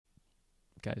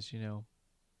guys, you know,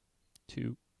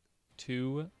 two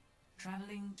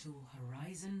Traveling to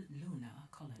Horizon Lunar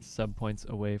colony. sub points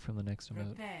away from the next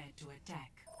emote. Prepare to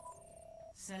attack.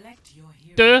 Select your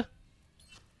hero. Duh!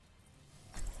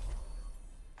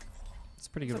 It's a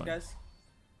pretty good What's one. up,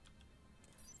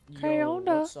 guys? Hey, Yo,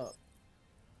 Onda. what's up?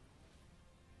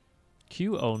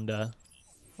 Q-Onda.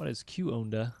 What is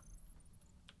Q-Onda?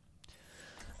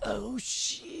 Oh,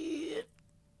 shit.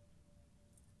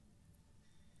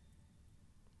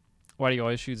 Why do you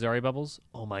always shoot Zari bubbles?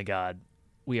 Oh my god.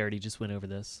 We already just went over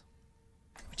this.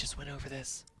 We just went over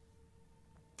this.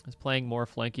 Is playing more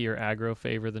flanky or aggro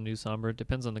favor the new Sombra?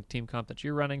 Depends on the team comp that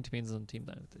you're running. Depends on the team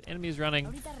that the enemy's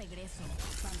running.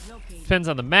 Depends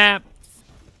on the map.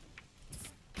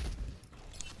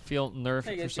 Feel nerf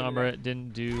Hey for guys, give me Sombra. that. It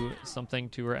didn't do something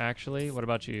to her actually. What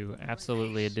about you?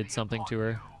 Absolutely, it did something to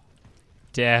her.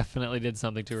 Definitely did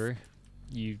something to her.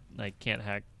 You like can't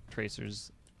hack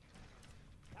tracers.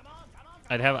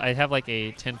 I'd have like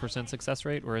a 10% success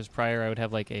rate, whereas prior I would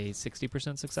have like a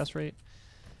 60% success rate.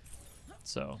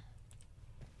 So,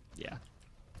 yeah,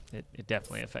 it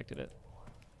definitely affected it.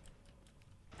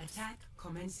 Attack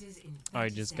commences in 30 I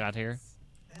just got here.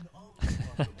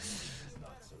 seconds.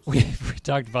 we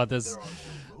talked about this.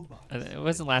 It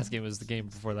wasn't last game; it was the game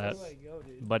before that.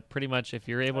 But pretty much, if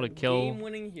you're able to kill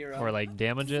Game-winning hero. or like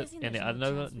damage it, and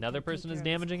another person is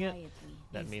damaging it,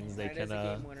 that means they That is can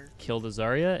a game winner. kill the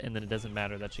Zarya, and then it doesn't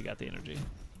matter that she got the energy.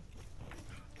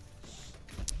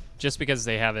 Just because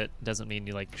they have it doesn't mean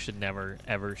you like should never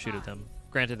ever shoot at them.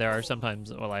 Granted, there are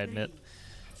sometimes, well, I admit,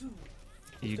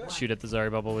 you shoot at the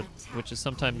Zarya bubble, which is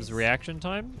sometimes reaction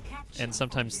time, and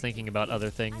sometimes thinking about other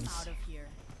things.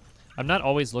 I'm not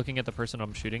always looking at the person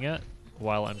I'm shooting at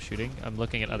while I'm shooting. I'm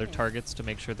looking at other targets to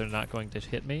make sure they're not going to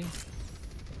hit me.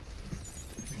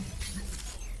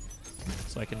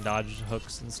 So I can dodge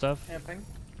hooks and stuff. Camping.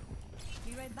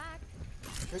 Be right back.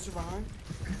 Tracer behind.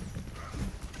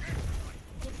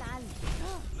 ¿Qué tal?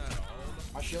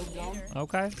 My shield down.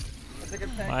 Okay. That's a good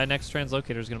tank. My next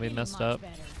translocator is going to be messed Much up.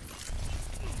 better.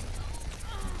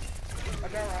 I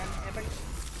got Ryan. Camping.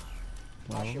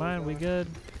 Well, never mind, we good.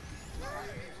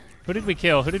 Who did we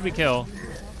kill? Who did we kill?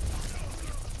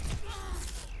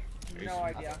 No I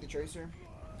idea. fucked the tracer.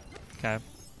 Okay.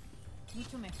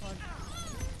 Mucho mejor.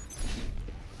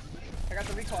 I got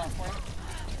the recall out for him.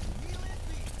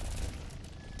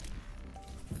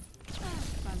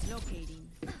 Translocating.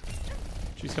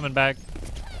 She's coming back.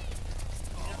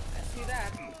 I see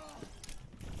that.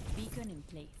 Beacon in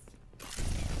place.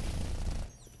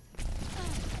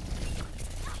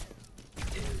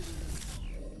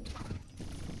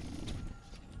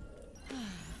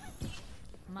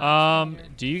 Much better.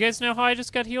 Do you guys know how I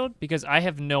just got healed? Because I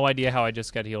have no idea how I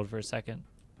just got healed for a second.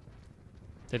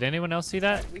 Did anyone else see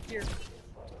that? We here.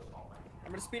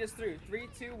 I'm gonna speed us through. 3,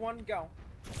 2, 1, go.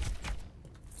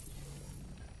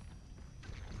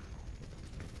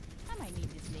 I might need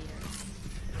this later.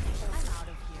 I'm out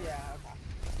of here. Yeah.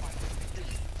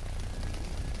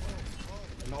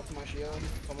 Melt to my shield.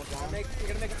 It's almost We're down. gonna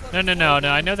make a flip. No.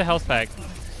 I know the health pack.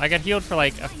 I got healed for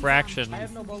like a fraction. I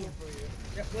have no bubble for you.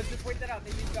 Yep, let's just wait that out.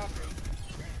 They need doctor.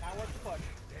 Now let's push.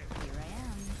 Here I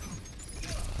am.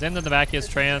 Zen in the back is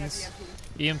trans.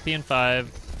 EMP in 5,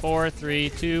 4, 3,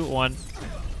 2, 1.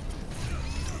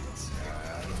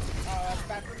 Oh, that's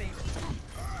bad for me.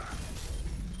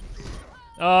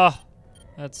 Oh,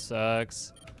 that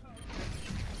sucks.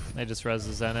 They just res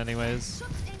the Zen anyways.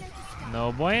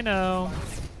 No bueno.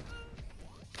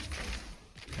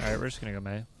 Alright, we're just gonna go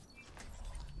May.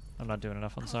 I'm not doing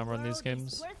enough on Sombra in these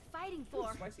games. Worth fighting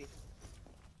for. Spicy.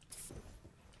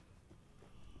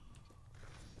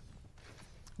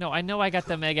 No, I know I got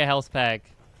the mega health pack.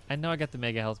 I know I got the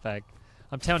mega health pack.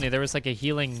 I'm telling you, there was like a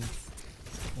healing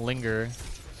linger.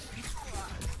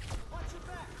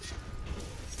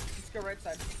 Let's go right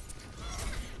side.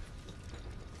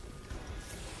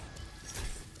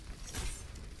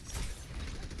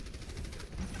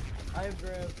 I have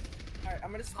grab. Alright,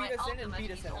 I'm gonna speed us in and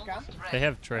beat us in, okay? They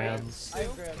have trans. I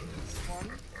have grab.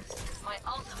 1.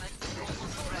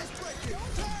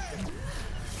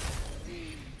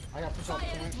 I got push off the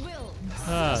point.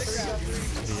 Ah,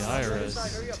 the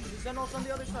Iris. Hurry up. Xenos on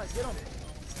the other side. Get him.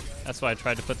 That's why I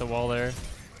tried to put the wall there.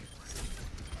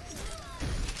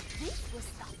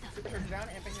 Turn down,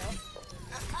 amping now.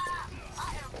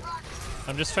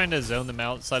 I'm just trying to zone them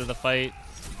outside of the fight.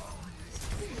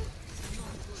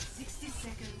 60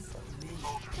 seconds.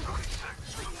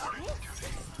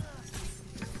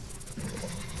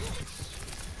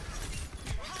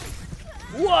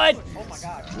 What? Oh my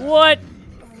god. What?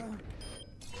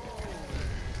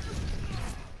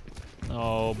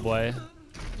 Oh boy.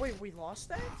 Wait, we lost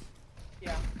that?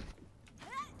 Yeah.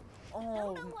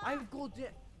 Oh, I have gold.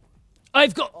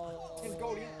 I've got. And Oh.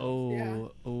 Goldie. Oh, Yeah.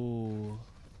 oh.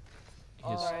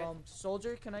 His-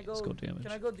 Soldier, can I go? Let's go damage.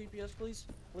 Can I go DPS, please?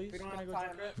 Please. We don't Can I have go time.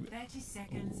 Junkrat? 30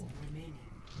 seconds remaining.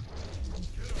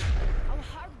 Our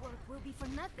hard work will be for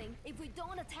nothing if we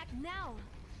don't attack now.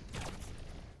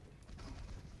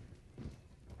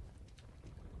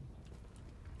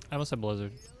 I almost have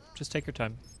Blizzard. Just take your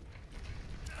time.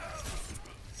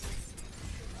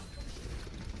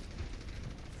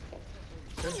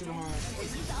 Tracer behind.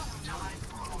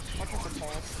 Watch out for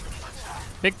Paul.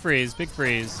 Big freeze, big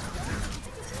freeze.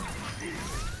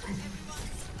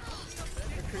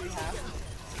 Make sure you have.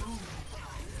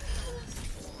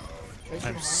 Tracer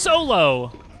I'm behind. so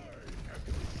low.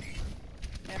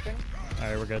 Camping.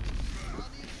 Alright, we're good.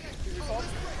 Do results.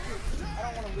 I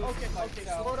don't want to lose. Okay, this fight, okay,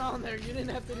 so- slow down there. You didn't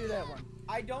have to do that one.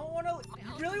 I don't want to. You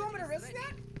really want me to risk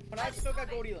that? But I've still got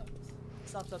Goldie limbs.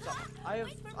 Stop. I have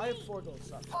 4 gold.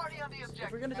 Stop.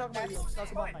 If we're gonna talk about healing,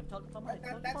 talk about mine. Talk about mine.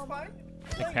 That's fine.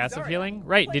 Like passive healing?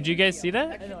 Right, did you guys see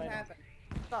that? That I know. can happen.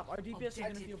 Stop. Our DPS are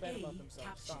gonna feel bad about themselves.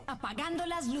 Stop. Apagando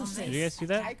las luces. Did you guys see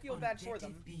that? I feel bad for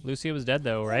them. Lucia was dead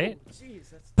though, right? Jeez,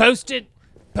 that's Post it!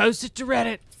 Post it to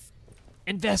Reddit!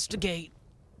 Investigate!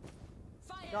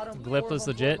 got him. Glip 4 was of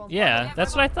 'em, legit? 4 of 'em. Yeah,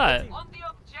 that's what I thought.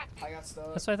 I got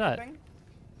stuck. That's what I thought. Camping.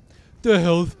 The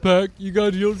health pack? You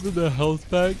got healed with the health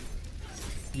pack?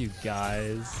 You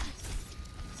guys.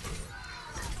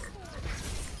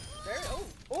 There.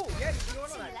 Oh, yeah. You can go on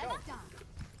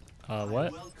that. Go.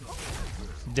 What?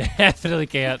 Definitely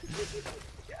can't.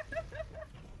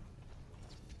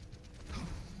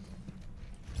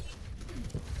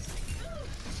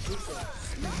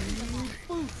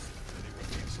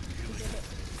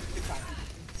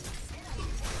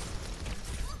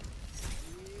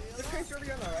 The Tracer over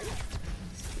here on the right.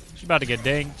 She's about to get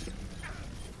dinged.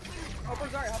 Help her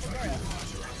Zarya. Help her Zarya.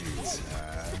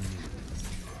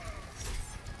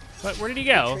 What? Where did he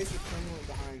go? Tracer criminal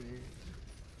behind me.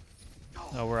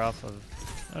 Oh, we're off of.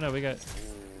 Oh no, we got.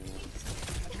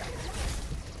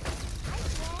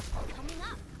 Coming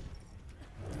up.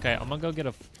 Okay, I'm gonna go get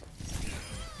a.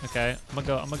 Okay, I'm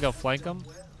gonna go flank him.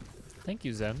 Thank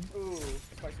you, Zen. Ooh,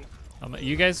 spicy.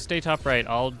 You guys stay top right.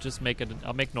 I'll just make it.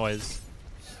 I'll make noise.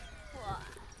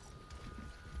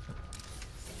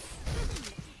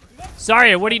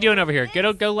 Sorry, what are you doing over here?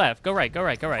 Go left. Go right. Go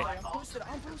right. Go right. I'm boosted.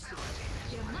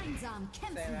 Your mind's on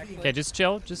Same, actually. Okay, just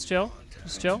chill. Just chill.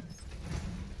 Just chill.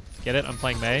 Get it? I'm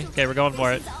playing Mei. Okay, we're going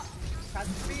for it.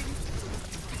 Passive speed.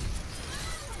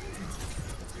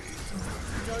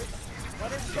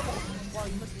 Wow,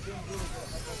 you must be doing really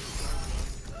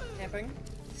good. Camping.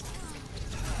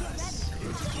 I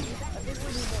think we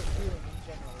need more healing in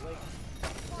general. Like,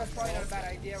 That's probably not a bad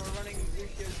idea. We're running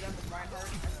Lucio Zen with Reinhardt.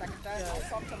 I second that. Yeah. I'll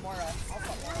swap to Mora. I'll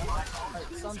swap Mora. alright,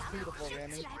 sounds beautiful,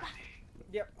 Rami.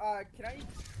 Yep. Can I?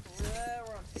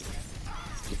 We're on speed.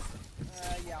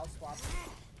 Yeah, I'll swap.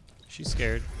 She's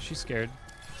scared. She's scared.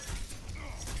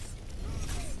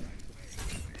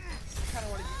 Kind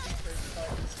of want to do features, but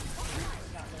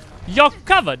not very much. You're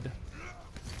covered.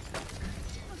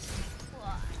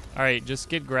 All right, just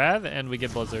get Grav and we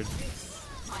get Blizzard.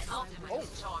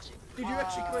 Dude, you're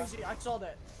actually crazy. I saw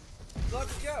that.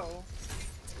 Let's go.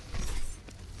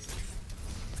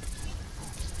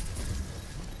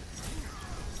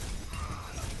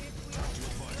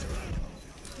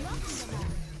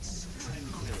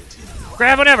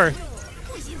 Grab whatever.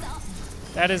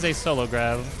 That is a solo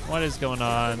grab. What is going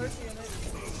on?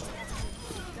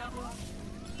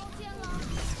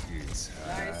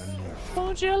 Nice.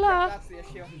 Angela. That's the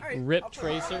issue. All right, Rip I'll put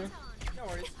Tracer. Mora on. No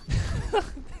worries.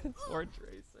 Or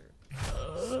Tracer.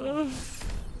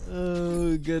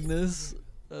 Oh goodness.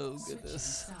 Oh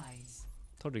goodness. size.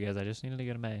 Told you guys I just needed to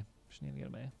get a Mei. Just needed to get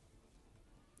a Mei.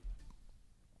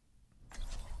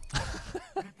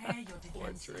 Prepare your Poor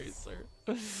defenses. Tracer.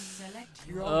 Select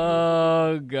your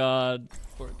Oh god.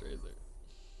 Poor Tracer.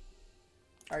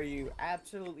 Are you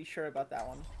absolutely sure about that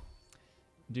one?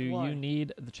 Do Why? you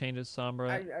need the change of Sombra?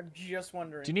 I'm just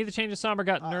wondering. Do you need the change of Sombra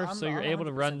got nerfed I'm- so you're I'm able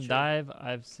to 100% run sure. dive?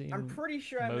 I've seen I'm pretty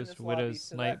sure I'm in most this lobby, Widows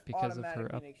so snipe that because of her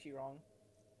automatically up. makes you wrong.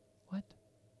 What?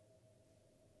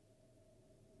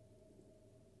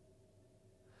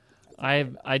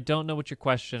 I don't know what your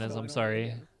question is. I'm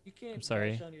sorry. You can't I'm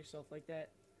sorry. bash on yourself like that.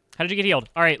 How did you get healed?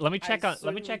 All right, let me check on.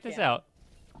 Let me certainly check this can. out.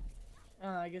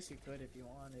 I guess you could if you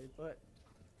wanted, but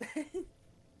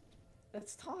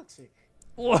that's toxic.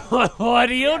 What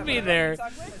healed me but there? You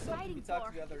talk to myself, you Fighting talk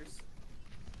for. to the others.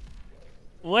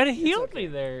 What healed okay. me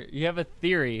there? You have a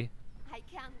theory. I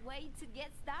can't wait to get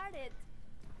started.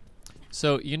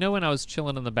 So you know when I was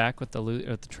chilling in the back with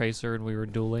the Tracer and we were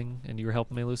dueling and you were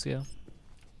helping me, Lucio?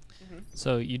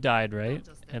 So you died, right?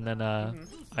 And then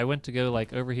I went to go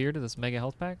like over here to this mega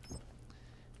health pack,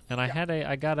 and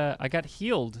I got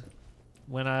healed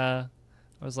when I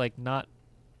was like not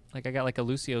like I got like a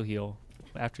Lucio heal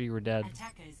after you were dead.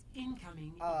 Attackers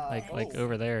incoming. Like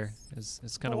over there.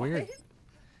 It's kind of What? weird.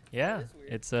 Yeah, That is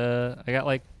weird. it's I got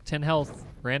like 10 health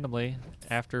randomly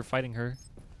after fighting her.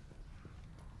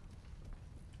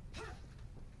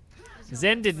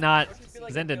 Zen did not. Or just be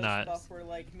like Zen a did ghost not. buff where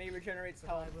like May regenerates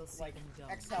health, like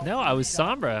X health. No, I was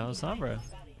Sombra. I was Sombra.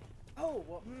 Oh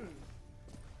well,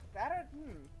 That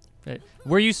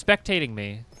Were you spectating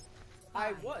me?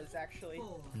 I was actually.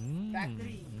 Four, Back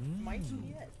Mm. might be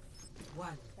it.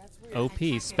 one. That's weird. OP.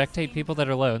 Spectate people that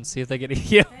are low and see if they get a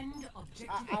heal. Defend objective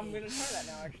I'm gonna A. try that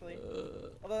now actually.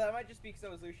 Although that might just be because I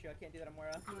was Lucio. I can't do that on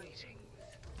Moira.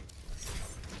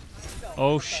 So,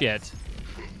 Oh what's up? shit.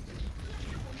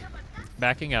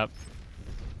 Backing up.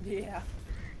 Yeah.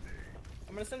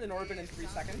 I'm gonna send an Orban in 3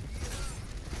 seconds.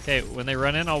 Okay, when they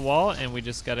run in, I'll wall, and we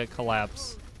just gotta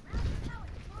collapse.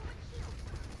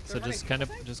 So just kind of,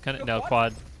 no,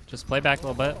 quad. Just play back a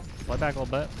little bit. Play back a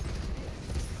little bit.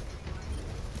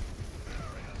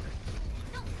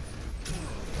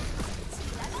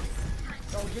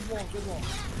 Oh, good wall, good wall.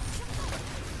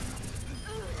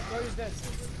 Warrior's dead.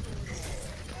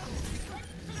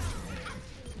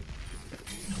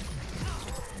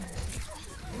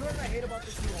 You know what I hate about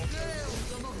this wall?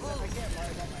 I can't lie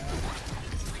about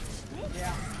my own.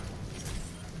 Yeah.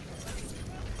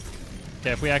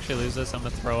 Okay, if we actually lose this, I'm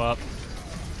gonna throw up.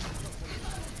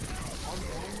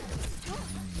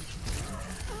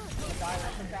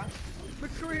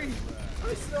 McCree!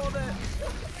 I saw that!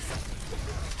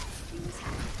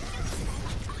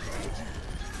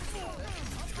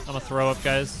 I'm gonna throw up,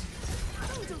 guys.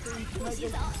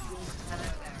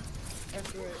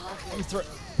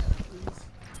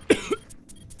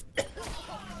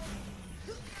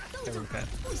 Okay, we're okay.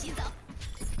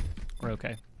 We're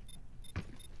okay.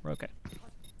 We're okay.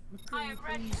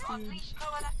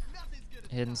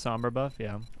 Hidden Sombra buff,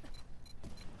 yeah.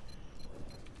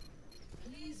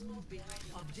 Please move behind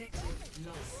objective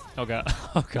lost. Oh god.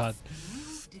 Oh god.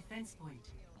 Move defense point.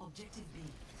 Objective B.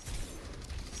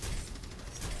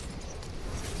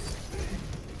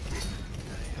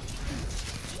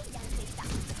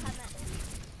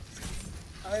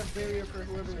 I have barrier for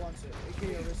whoever wants it.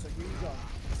 AKA Arissa, here you go.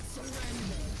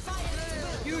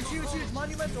 Huge, huge, huge.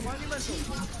 Monumental, monumental.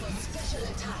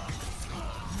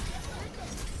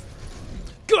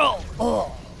 Go!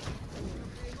 Oh!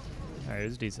 Alright, it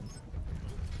was decent.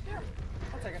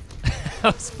 I'll take it.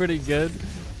 That was pretty good.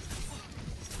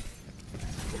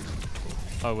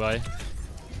 Oh, boy.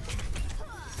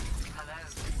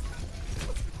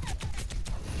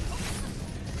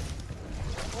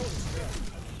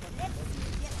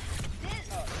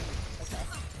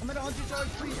 I'm at 100 charge,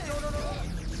 please. No, no, no, no.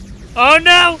 Oh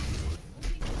no!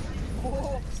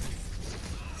 Oh.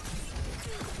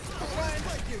 Ryan,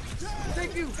 thank you.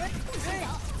 Thank you. Hey.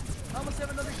 I almost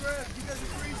have another grab. You guys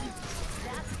are crazy.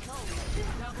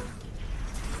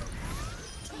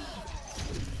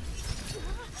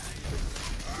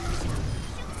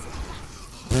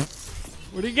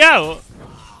 Where'd he go?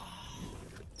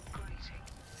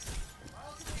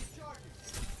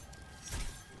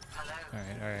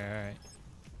 Alright.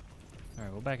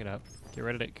 Alright, we'll back it up. Get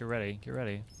ready, get ready, get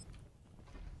ready.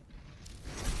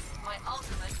 My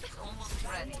ultimate is almost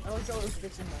ready. I like how I was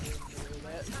fixing my name.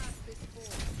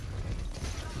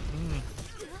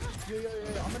 Yo,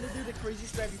 I'm gonna do the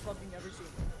craziest grab you fucking ever seen.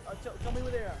 Tell me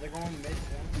where they are. They're going mid,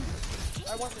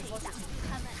 yeah. I want this,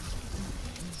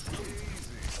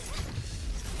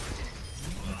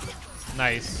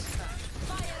 Nice.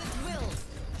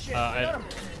 Shit, I got him.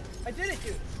 I did it,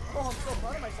 dude. Oh, I'm so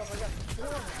proud of myself. I got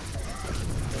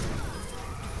 4.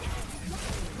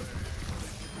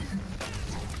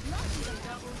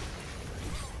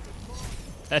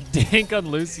 That dink on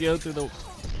Lucio through the.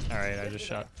 Alright, I just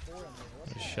shot.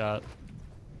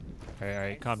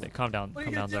 Alright, calm down, What are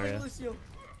calm you down, doing, Zarya. Lucio?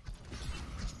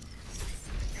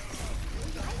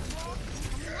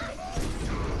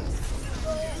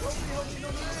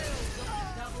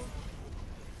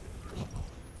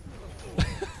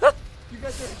 You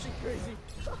guys are actually crazy.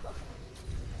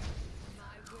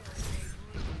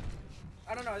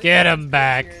 I don't know. this Get guy's him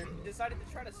back. here decided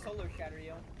to try to solo shatter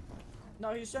you.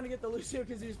 No, he was trying to get the Lucio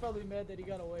because he was probably mad that he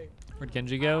got away. Where'd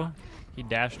Genji go? He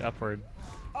dashed upward.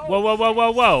 Oh, Whoa, whoa, whoa,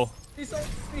 whoa, whoa! He's so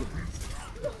speed.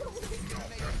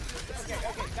 Okay,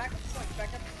 back up the point.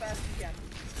 Back up as fast as you can.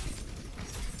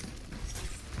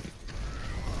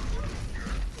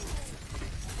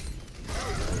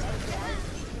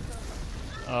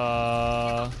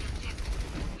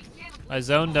 I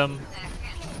zoned him.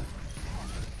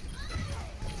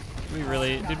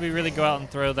 Did we really go out and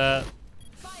throw that?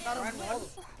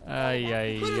 Ay,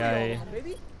 ay, ay.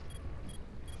 Baby?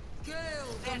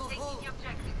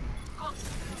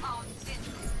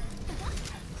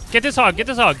 Get this hog, get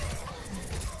this hog.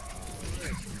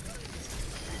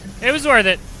 It was worth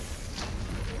it.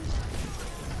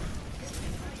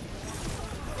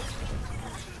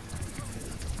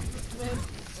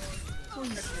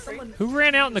 Who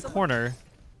ran out in the corner?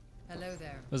 Hello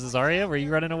there. Was it Zarya? Were you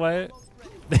running away?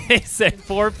 They said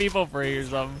 4 people free or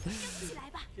something.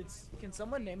 Can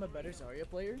someone name a better Zarya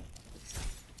player?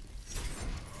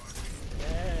 Yeah,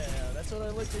 that's what I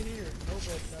like to hear. No bad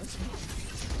sense.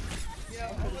 You know,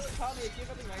 probably if you have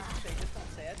something nice to say, just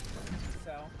don't say it.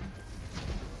 So.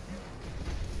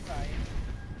 Sorry.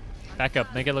 Back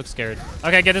up, make it look scared.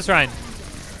 Okay, get this Ryan.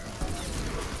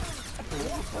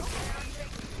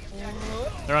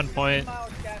 They're on point.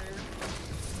 Miles scattered.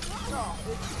 No,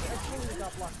 it totally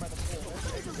got blocked by the pole.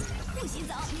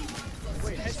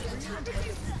 Wait,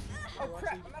 Oh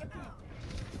crap, I'm out of pee.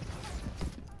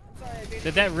 Sorry, I made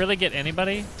Did that really get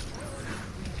anybody?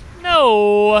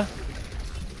 No!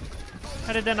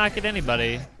 How did that not get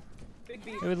anybody? big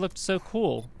beat. It would look so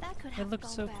cool. That could It have looked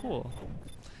gone so better. cool.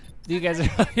 You guys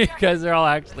are all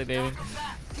actually naming.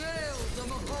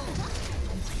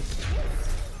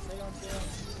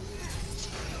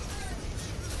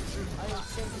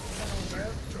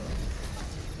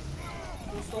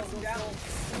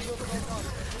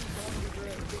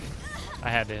 I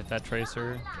had to hit that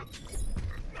tracer.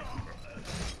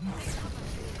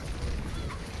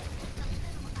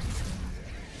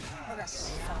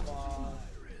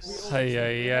 Hey,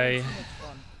 hey, hey.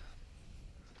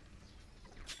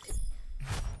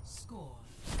 Score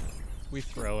We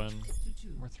throwing.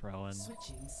 2-2. We're throwing.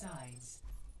 Switching sides.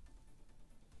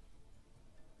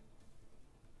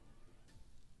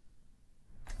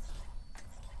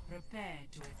 Prepare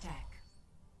to attack.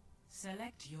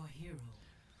 Select your hero.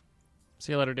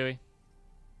 See you later, Dewey.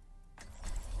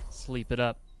 Sleep it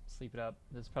up. Sleep it up.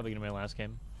 This is probably gonna be my last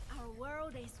game. Our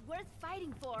world is worth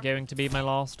fighting for. Going to be my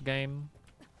last game.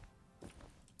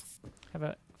 Have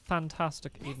a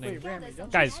fantastic evening. Wait, Rami,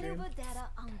 don't Guys. you stream? Valuable data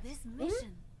on this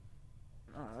mission.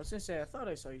 Oh, I was gonna say, I thought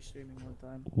I saw you streaming one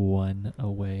time. 1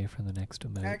 away from the next I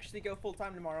emote. actually go full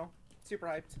time tomorrow. Super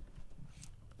hyped.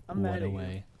 I'm mad 1 at you.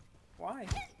 away. Why?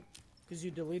 Because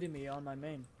you deleted me on my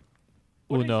main.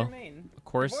 What is your Uno. main? Of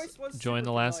course, Your voice was join super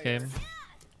the last familiar. game.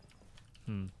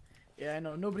 Hmm. Yeah, I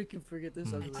know. Nobody can forget this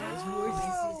other voice.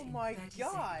 Oh my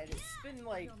god, it's been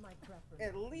like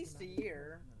at least a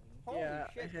year. Holy Yeah,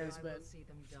 shit. it has I been. will see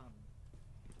them done.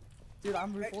 Dude,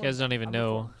 I'm You reformed. guys don't even I'm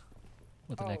know reformed.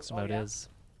 what the Oh, next oh, emote yeah? is.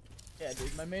 Yeah,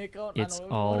 dude, my main account. It's I know,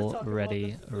 we wanna talk about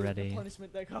already the ready.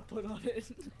 punishment that got put on it.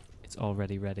 It's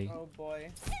already ready. Oh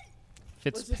boy.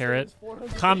 Let's just say Fitzparrot. it's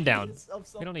 400 Calm down. pages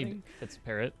of We don't need something.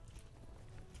 Fitzparrot.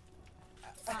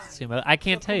 I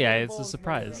can't It's tell you. couple It's a balls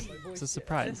surprise. more than my It's a voice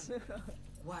surprise. yet.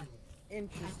 One.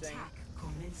 Interesting. Attack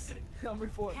commencing. I'm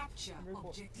reformed. Capture I'm reformed.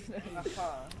 objective A.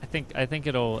 Uh-huh. I think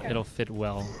it'll fit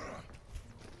well.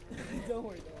 Don't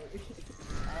worry.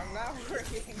 I'm not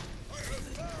working.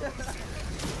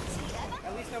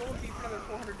 At least I won't be for another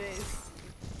 400 days.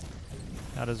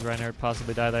 How does Reinhardt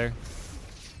possibly die there?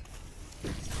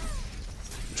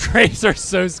 Trays are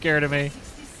so scared of me.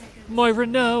 Moira,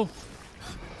 no.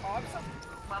 Oh, I'm so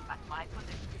Well, at my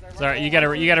position. because I Sorry, run you gotta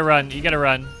run. You gotta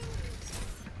run.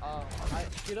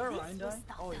 Did our Ryan die?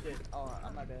 Oh, he did. Oh,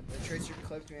 my bad. The tracer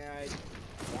clipped me. I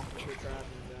walked into a trap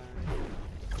and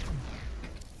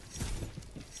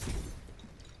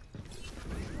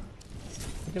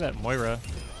Look at that Moira.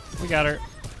 We got her.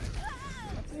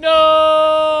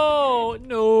 No,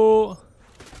 no.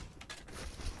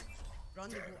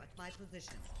 Rendezvous at my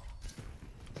position.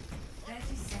 30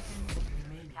 seconds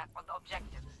remaining. Attack on the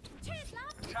objective. Cheers,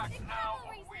 love. Attack It's now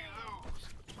or memories we now.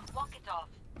 lose. Walk it off.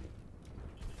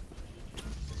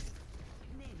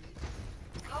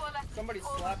 Coalescing Somebody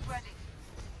almost slept. ready.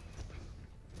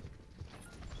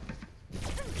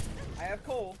 I have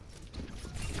coal.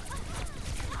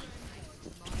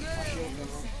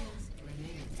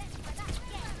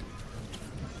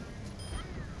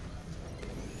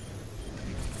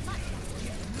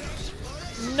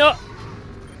 No.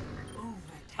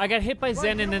 I got hit by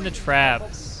Zen and in the trap.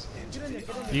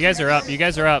 You guys are up. You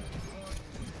guys are up.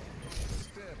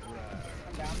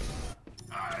 I'm down.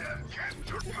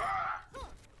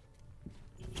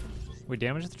 We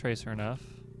damaged the tracer enough.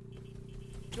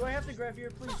 Do I have to grab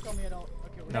here? Please tell me I don't.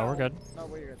 Okay, No, we're good. No,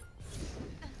 we're good.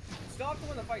 Still have to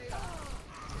win the fight though.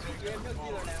 We have no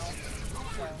healer now.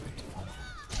 So.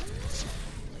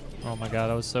 Oh my god,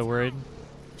 I was so worried.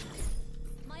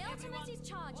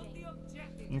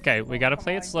 Okay, we gotta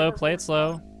play it slow, play it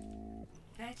slow.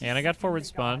 30 And I got forward seconds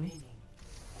spawn. remaining.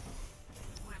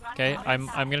 Okay, I'm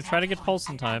gonna try to get pulse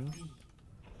in time.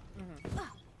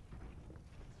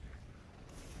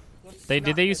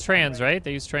 Did they use trans, right?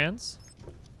 They use trans?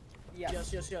 Yeah.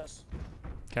 Yes, yes, yes.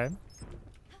 Okay.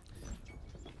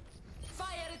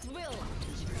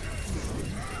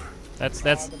 That's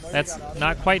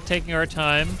not quite taking our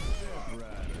time.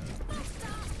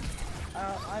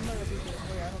 I'm a repeat.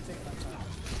 I don't take my time.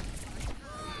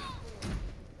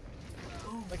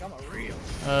 Like I'm a real.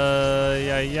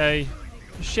 Yay.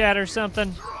 Shatter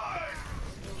something.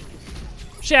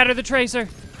 Shatter the tracer.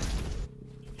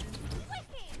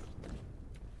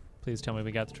 Please tell me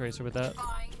we got the tracer with that.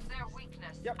 Find their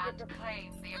weakness and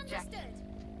claim the objective.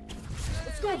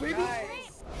 Let's go, baby.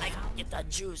 Nice. Get that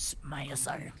juice, my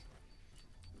sir.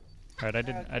 Alright,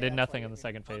 I did nothing in the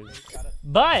second phase. Got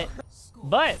it.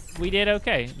 But we did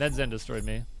okay. That Zen destroyed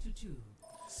me. To 2.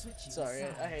 Switching Sorry,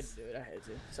 I hate sides. to do it. I hate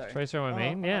to. Sorry. Tracer on my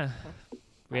main, yeah.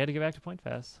 We had to get back to point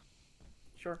fast.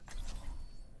 Sure.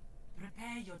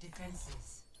 Prepare your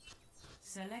defenses.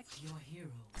 Select your hero.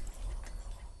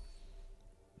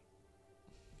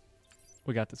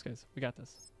 We got this, guys. We got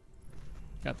this.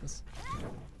 Got this.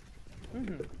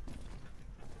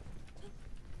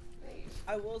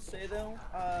 I will say though,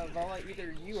 Vala,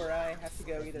 either you or I have to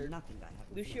go either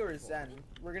Lucio or Zen.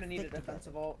 We're gonna need a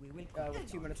defensive ult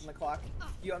with 2 minutes on the clock.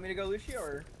 You want me to go Lucio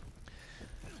or?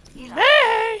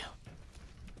 May!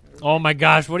 Oh my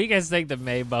gosh, what do you guys think the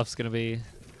May buff's gonna be?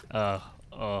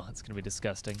 Oh, it's gonna be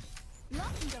disgusting.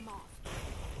 Knocking them off.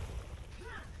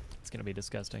 It's gonna be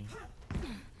disgusting.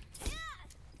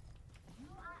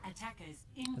 Attackers Is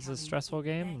this a incoming. stressful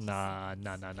game? 30 Nah.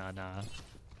 seconds.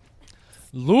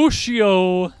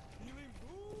 Lucio!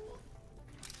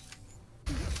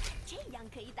 这样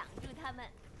可以挡住他们。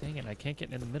 Dang it, I can't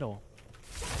get in the middle.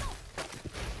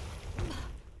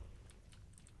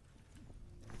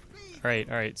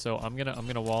 Alright, so I'm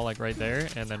gonna wall like right there,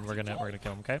 and then we're gonna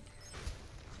kill him, okay?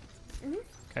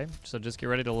 Okay, so just get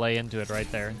ready to lay into it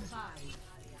right there. 5,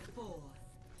 4.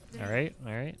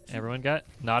 Alright, everyone got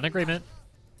not in agreement.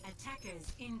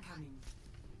 Attackers incoming.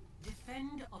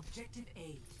 Defend objective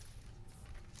A.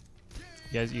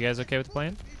 You guys okay with the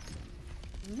plan?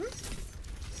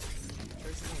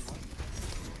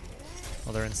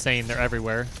 Well, they're insane, they're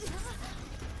everywhere.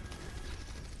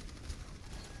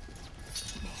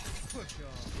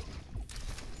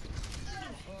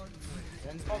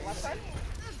 Oh, left side.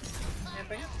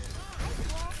 Camping.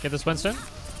 Get this Winston.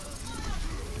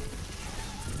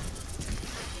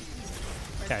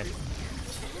 Okay.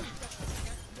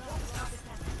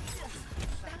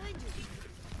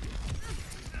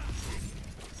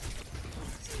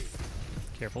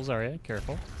 Careful, Zarya,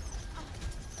 careful.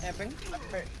 Camping.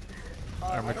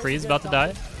 Our McCree's about to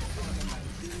die.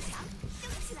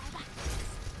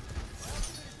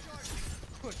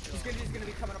 He's gonna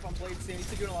be coming up on blade soon. He's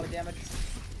doing a lot of damage.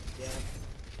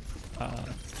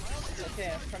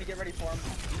 Okay, I'm trying to get ready for him.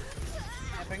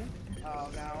 Camping. Oh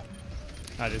no.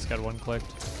 I just got one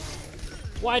clicked.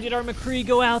 Why did our McCree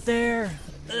go out there?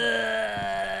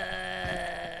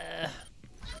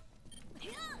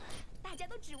 大家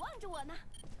都指望着我呢。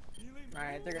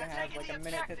 Alright, they're gonna have like a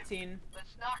minute 15.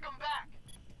 Let's knock them back.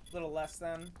 A little less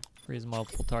than. Freeze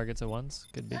multiple targets at once.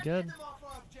 Could be good.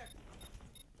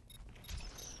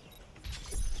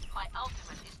 My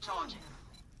ultimate is charging.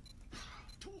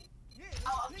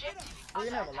 Our objective is We're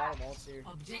gonna have a under lot attack. of ults here.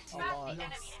 Objective A Smash lot. the enemy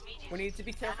lost. We immediately. need to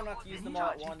be careful not to use them all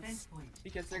at Defense once point.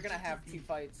 because they're gonna have 2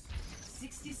 fights.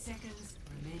 60 seconds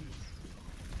remaining.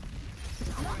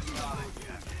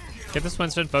 Get this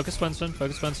Winston. Focus Winston.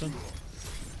 Focus Winston.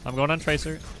 I'm going on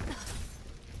Tracer.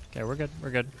 Okay, we're good.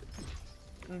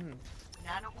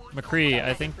 McCree,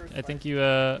 I think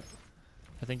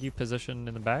you positioned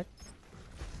in the back.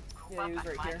 Yeah, he was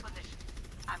right here.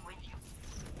 I'm with you.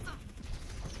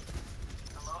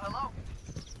 Hello.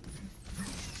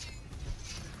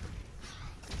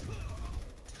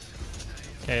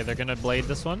 Okay, they're gonna blade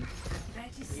this one.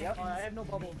 30 seconds. Yep. I have no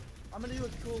bubble. I'm gonna do a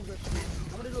cool grip.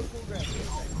 I'm gonna do a cool grab.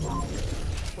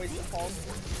 Waste the pulse.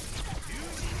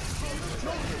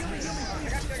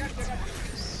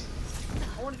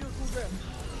 I wanna do a cool grab.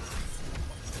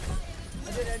 I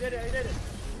did it.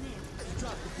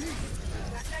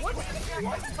 What?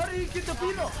 How did he get the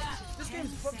beat off? This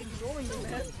game's fucking trolling me,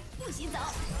 man. 不许走！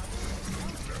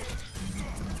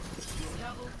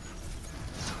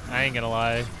 I ain't gonna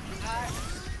lie.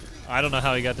 I don't know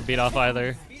how he got the beat off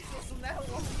either.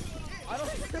 I don't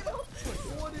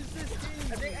What is this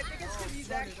game? I think it's because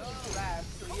he's actually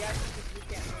fast, so he actually just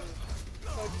can't move. So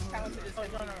it just counts it as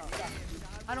No.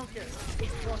 I don't care.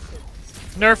 Trust it.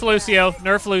 Nerf Lucio.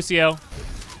 Nerf Lucio.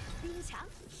 冰墙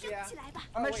升 Yeah. 起来吧。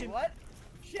 I'm Oh, actually. wait, what?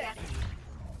 Shit.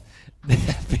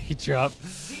 B drop.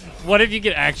 What if you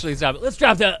could actually stop it? Let's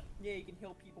drop that. Yeah, you can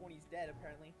heal people when he's dead,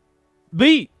 apparently.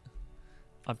 B.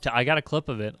 I got a clip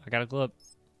of it. I got a clip.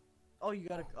 Oh, you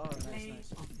gotta. Oh, nice, Play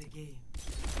nice. of the game.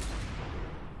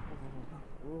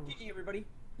 GG, everybody.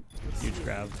 Huge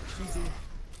grab. GG.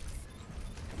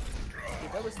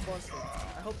 Dude, that was busted.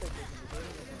 I hope they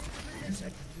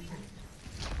did.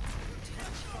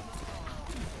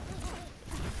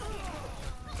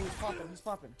 Oh, he's popping. He's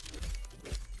popping.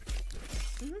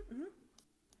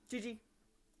 GG.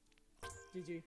 GG.